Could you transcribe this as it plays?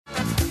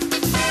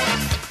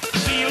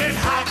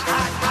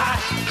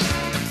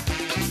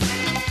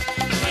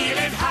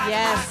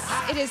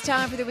It is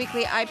time for the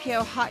weekly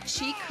IPO Hot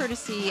Sheet,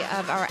 courtesy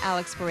of our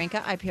Alex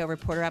Barinka, IPO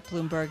reporter at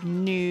Bloomberg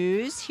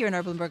News, here in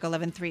our Bloomberg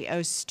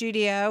 1130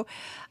 studio.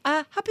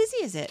 How busy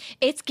is it?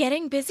 It's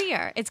getting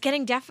busier. It's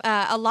getting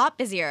a lot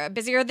busier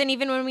than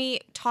even when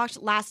we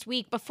talked last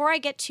week. Before I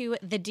get to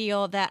the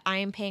deal that I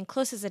am paying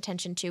closest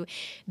attention to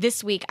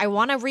this week, I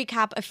want to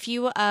recap a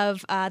few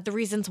of the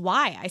reasons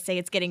why I say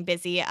it's getting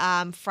busy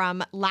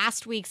from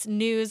last week's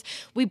news.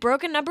 We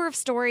broke a number of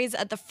stories.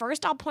 The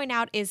first I'll point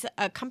out is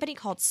a company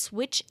called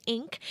Switch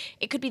Inc.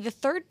 It could be the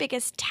third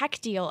biggest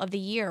tech deal of the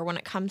year when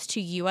it comes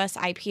to U.S.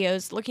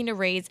 IPOs, looking to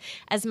raise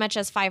as much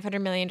as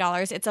 $500 million.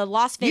 It's a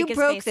Las Vegas. You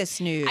broke this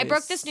news. I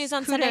broke this news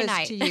on Sunday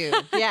night. To you.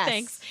 Yes.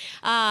 Thanks.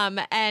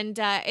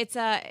 It's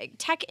a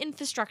tech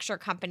infrastructure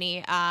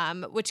company,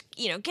 which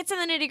gets in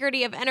the nitty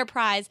gritty of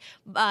enterprise.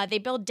 They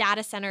build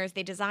data centers.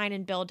 They design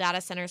and build data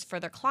centers for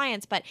their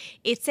clients. But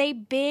it's a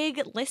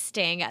big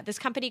listing. This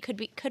company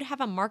could have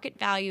a market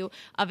value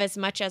of as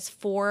much as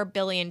 $4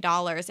 billion.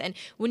 And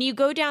when you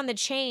go down the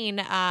chain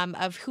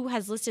of who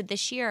has listed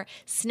this year,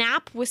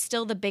 Snap was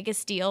still the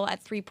biggest deal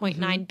at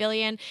 $3.9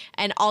 billion,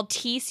 and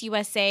Altice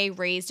USA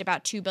raised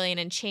about $2 billion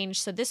and change.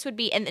 So this would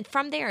be, and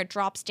from there it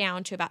drops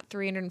down to about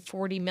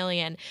 $340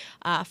 million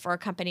for a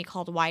company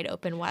called Wide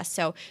Open West.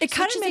 So it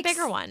kind of makes a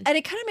bigger one, and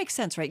it kind of makes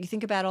sense, right? You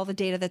think about all the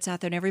data that's out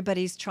there, and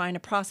everybody's trying to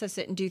process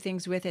it and do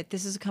things with it.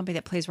 This is a company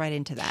that plays right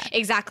into that.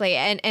 Exactly,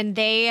 and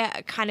they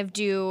kind of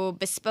do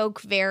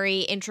bespoke, very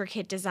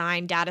intricate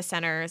design data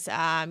centers,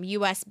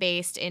 U.S.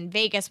 based in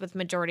Vegas, with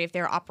majority of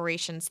their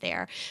operations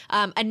there.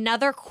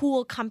 Another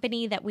cool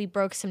company that we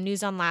broke some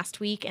news on last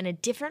week in a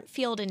different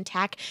field in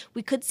tech,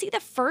 we could see the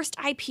first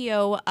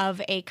IPO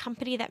of a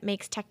company that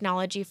makes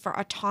technology for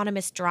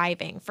autonomous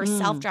driving, for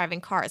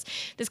self-driving cars.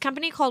 This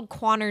company called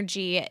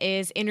Quanergy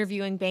is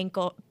interviewing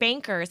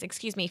bankers,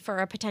 for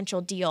a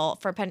potential deal,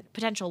 for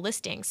potential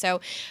listing.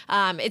 So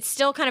it's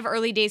still kind of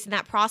early days in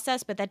that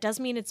process, but that does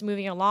mean it's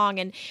moving along.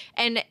 And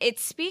it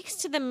speaks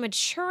to the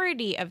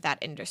maturity of that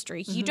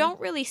industry. You don't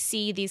really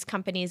see these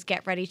companies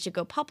get ready to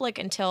go public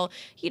until,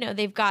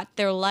 they've got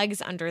their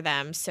legs under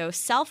them. So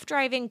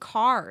self-driving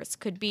cars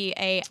could be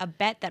a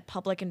bet that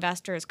public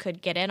investors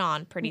could get in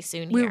on pretty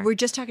soon here. We're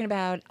just talking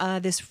about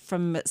this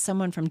from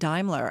someone from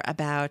Daimler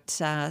about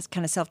kind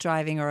of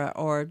self-driving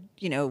or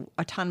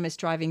autonomous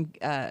driving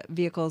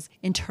vehicles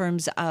in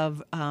terms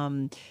of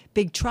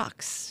big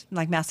trucks,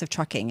 like massive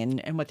trucking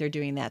and what they're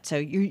doing that. So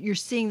you're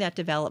seeing that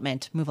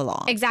development move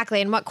along.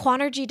 Exactly. And what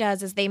Quanergy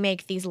does is they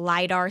make these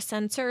LiDAR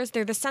sensors.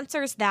 They're the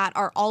sensors that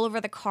are all over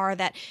the car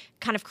that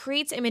kind of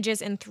creates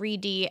images in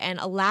 3D and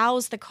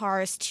allows the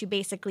cars to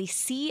basically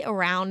see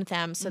around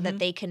them so that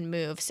they can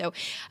move. So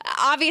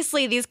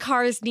obviously these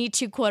cars need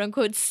to quote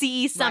unquote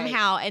see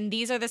somehow. Right. And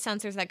these are the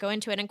sensors that go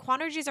into it. And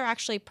Quanergies are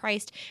actually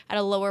priced at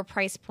a lower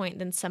price point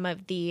than some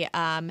of the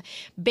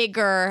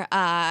bigger,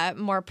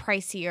 more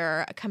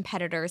pricier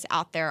competitors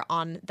out there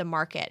on the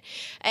market.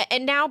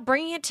 And now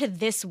bringing it to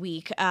this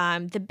week,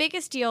 the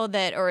biggest deal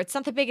it's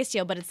not the biggest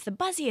deal, but it's the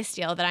buzziest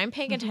deal that I'm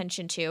paying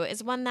attention to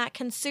is one that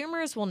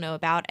consumers will know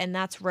about, and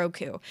that's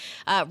Roku.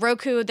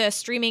 Roku, the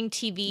streaming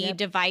TV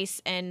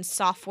device and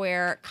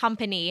software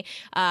company,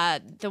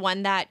 the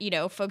one that,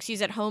 folks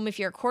use at home. If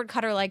you're a cord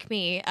cutter like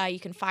me, you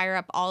can fire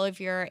up all of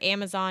your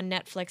Amazon,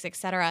 Netflix,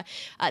 etc.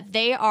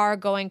 They are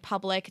going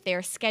public.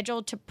 They're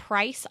scheduled to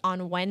price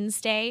on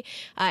Wednesday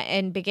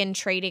and begin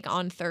trading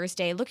on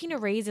Thursday, looking to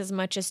raise as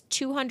much as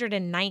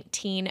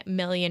 $219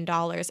 million.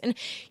 And,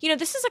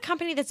 this is a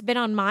company that's been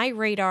on my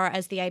radar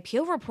as the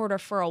IPO reporter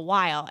for a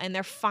while, and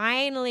they're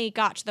finally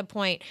got to the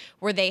point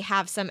where they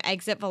have some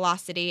exit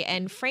velocity.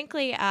 And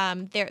frankly,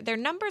 their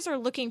numbers are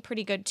looking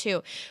pretty good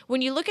too.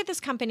 When you look at this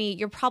company,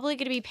 you're probably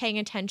going to be paying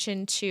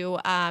attention to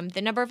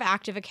the number of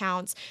active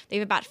accounts. They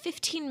have about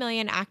 15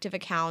 million active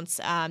accounts.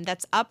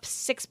 That's up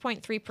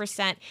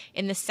 6.3%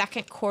 in the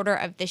second quarter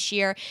of this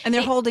year. And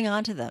they're holding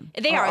on to them.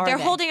 They're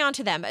holding on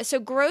to them. So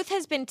growth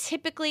has been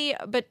typically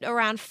but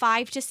around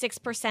 5 to 6%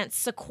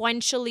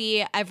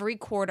 sequentially every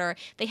quarter.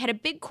 They had a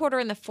big quarter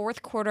in the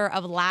fourth quarter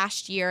of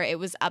last year. It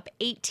was up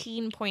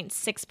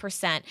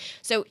 18.6%.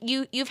 So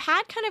you've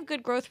had kind of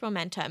good growth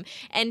momentum,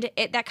 and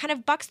that kind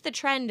of bucks the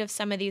trend of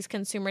some of these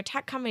consumer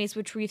tech companies,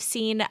 which we've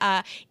seen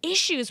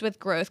issues with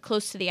growth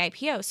close to the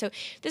IPO. So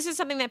this is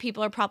something that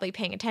people are probably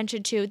paying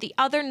attention to. The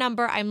other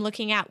number I'm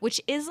looking at, which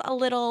is a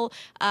little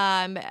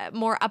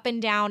more up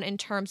and down in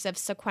terms of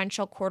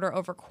sequential quarter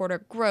over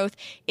quarter growth,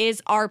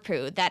 is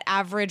ARPU, that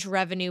average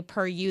revenue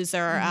per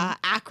user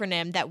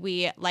acronym that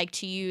we like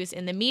to use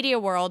in the media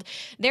world.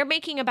 They're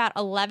making about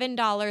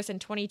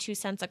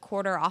 $11.22 a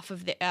quarter off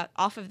of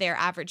their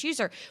average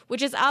user,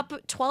 which is up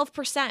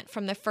 12%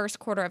 from the first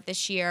quarter of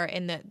this year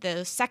in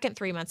the second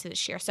 3 months of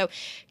this year. So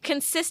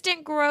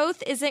consistent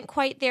growth isn't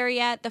quite there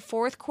yet. The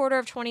fourth quarter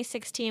of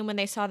 2016, when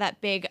they saw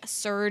that big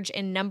surge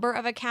in number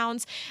of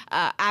accounts,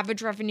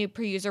 average revenue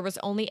per user was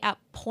only up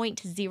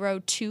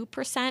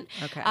 0.02%.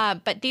 Okay.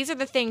 But these are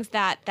the things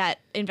that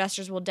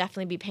investors will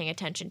definitely be paying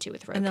attention to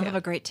with Roku. And they'll have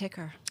a great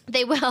ticker.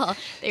 They will.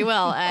 They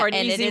will. Or an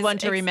easy one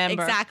to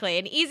remember. Exactly.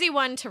 An easy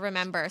one to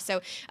remember.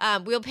 So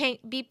we'll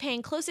be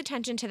paying close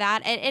attention to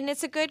that. And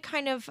it's a good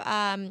kind of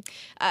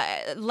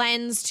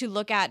lens to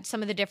look at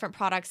some of the different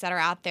products that are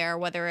out there,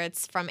 whether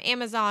it's from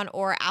Amazon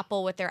or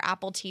Apple with their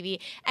Apple TV.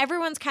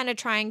 Everyone's kind of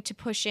trying to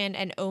push in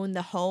and own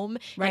the home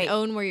and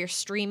own where you're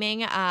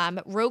streaming.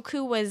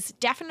 Roku was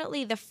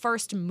definitely the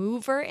first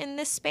mover in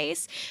this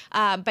space.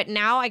 But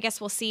now I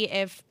guess we'll see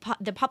if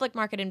the public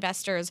market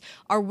investors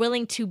are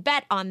willing to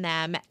bet on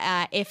them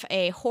if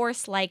a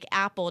horse like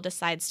Apple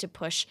decides to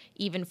push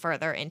even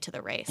further into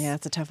the race. Yeah,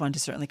 it's a tough one to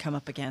certainly come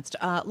up against.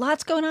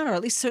 Lots going on, or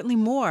at least certainly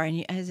more,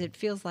 and as it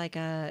feels like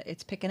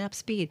it's picking up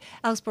speed.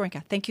 Alex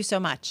Barinka, thank you so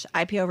much.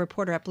 IPO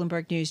reporter at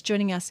Bloomberg News,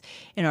 joining us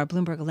in our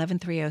Bloomberg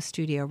 1130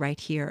 studio right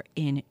here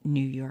in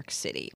New York City.